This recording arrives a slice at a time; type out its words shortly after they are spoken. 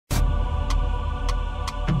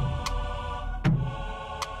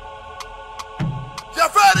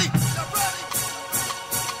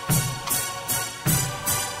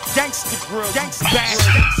When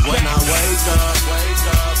I wake up,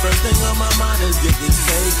 first thing on my mind is get this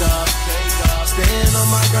cake up. Staying on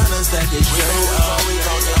my grind and stack it straight up. We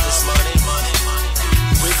gon' get this money.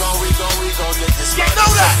 We gon' get this money. Know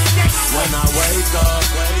that. When I wake up,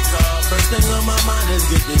 first thing on my mind is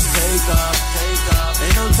get this cake up.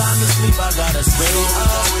 Ain't no time to sleep, I gotta stay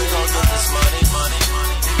up. We gon' get this money.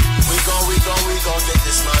 We gon' get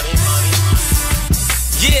this money.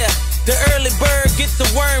 Yeah, the early bird gets the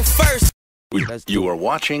worm first. You are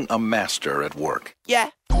watching a master at work. Yeah.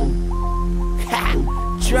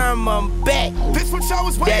 Ha! Drum, I'm back. This what y'all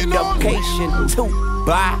was waiting on? Dedication to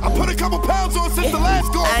buy. I put a couple pounds on since the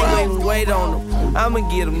last go around. I ain't even wait on them. I'ma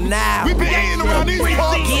get them now. We been eating around these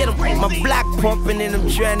parts. Get them. My block pumping and I'm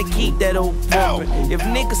trying to keep that old pumping. If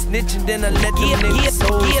niggas snitching, then I let them niggas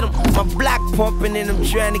get them. My block pumping and I'm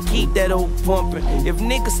trying to keep that old pumping. If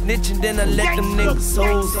niggas snitching, then I let them niggas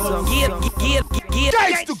hold some. Get them.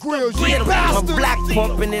 My block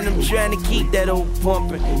pumping and I'm trying to keep that old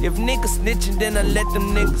pumping. If niggas snitching, then I let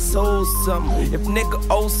them niggas hold something. If nigga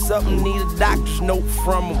owe something, need a doctor's note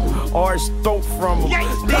from him or a throat from him.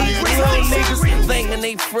 These real niggas thinking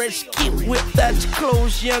they fresh, keep whipped out your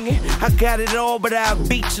clothes, youngin'. I got it all, but I'll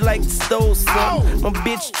beat you like you stole something. My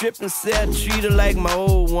bitch trippin', say I treat her like my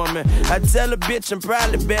old woman. I tell a bitch I'm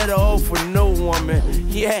probably better off with no woman.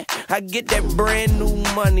 Yeah, I get that brand new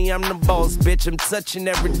money, I'm the boss, bitch. I'm touching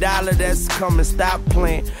every dollar that's coming, stop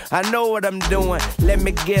playing. I know what I'm doing, let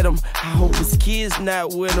me get him. I hope his kids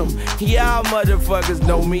not with him. Y'all motherfuckers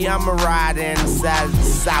know me, I'm a rider inside of the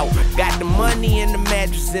South. Got the money in the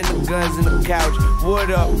mattress and the guns in the couch.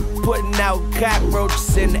 What up? Putting out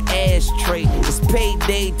cockroaches in the ashtray. It's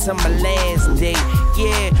payday to my last day.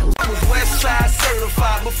 Yeah. I was West Side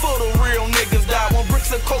certified before the real niggas died. When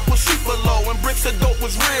bricks of coke was super low and bricks of dope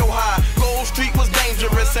was real high. Gold Street was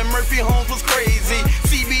dangerous and Murphy Homes was crazy.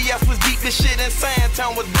 CBS was deep as shit and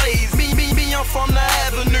Sandtown was blazed. Me, I'm from the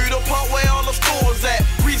Avenue, the part where all the stores at.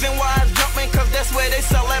 Reason why it's jumping, cause that's where they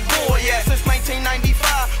sell that boy at. Since 1995,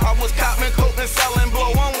 I was copping coke and selling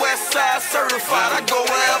blow. I'm West Side certified, I go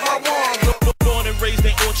wherever I want. Born and raised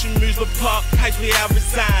in Orchard Amusement Park, Heights where I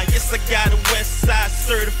reside. Yes, I got a West Side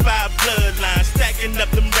certified bloodline. Stacking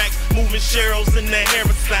up them racks, moving Cheryl's in the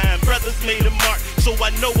Harrison. Brothers made a mark, so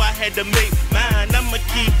I know I had to make mine. I'ma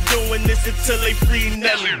keep doing this until they free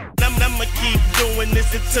Nelly. I'ma keep doing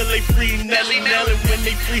this until they free Nelly. When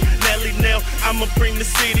they free Nelly Nell, I'ma bring the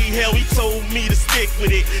city hell. He told me to stick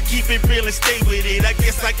with it, keep it real and stay with it. I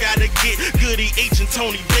guess I gotta get Goody H and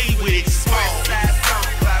Tony Bay with it. West Side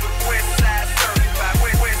certified, West Side certified,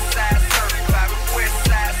 West Side certified, West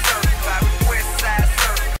Side certified, West Side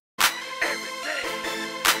certified.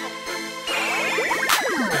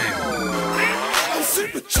 I'm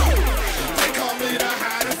super chunky. They call me the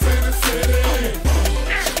hottest in the city.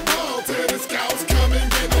 Ball to the scouts, come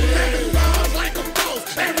and get me. Living life like a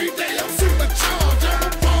boss. Every day I'm super charged. I'm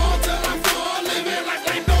a ball till I fall. Living like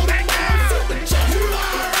they know that I'm super charged. You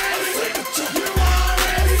already super charged. You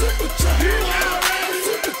already super charged. You already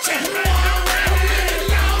super charged. You already living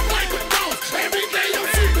life like a boss. Every day I'm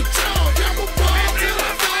super charged. I'm a ball till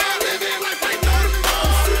I fall. Living like they know that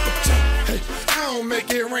I'm super charged. Hey, I don't make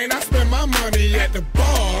it rain. I spend my money at the bar.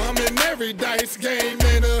 I'm in every dice game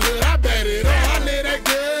in the hood. I bet it all. I live that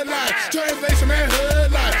good life. Translation, that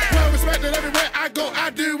hood life. Well respected everywhere I go. I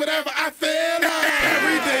do whatever I feel like.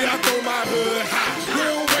 Every day I throw my hood high.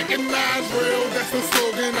 Real recognize real. That's the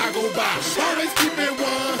slogan I go by. Always keep it 100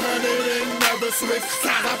 and never switch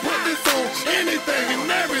sides. I put this on anything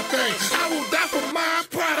and everything. I will die for my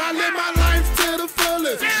pride. I live my life to the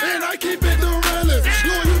fullest, and I keep it the realest.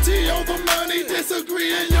 Loyalty over money,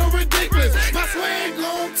 disagree and you're ridiculous. My swag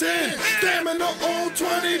on 10, stamina on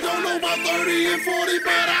 20. Don't know about 30 and 40,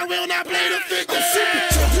 but I will not play the 50. I'm super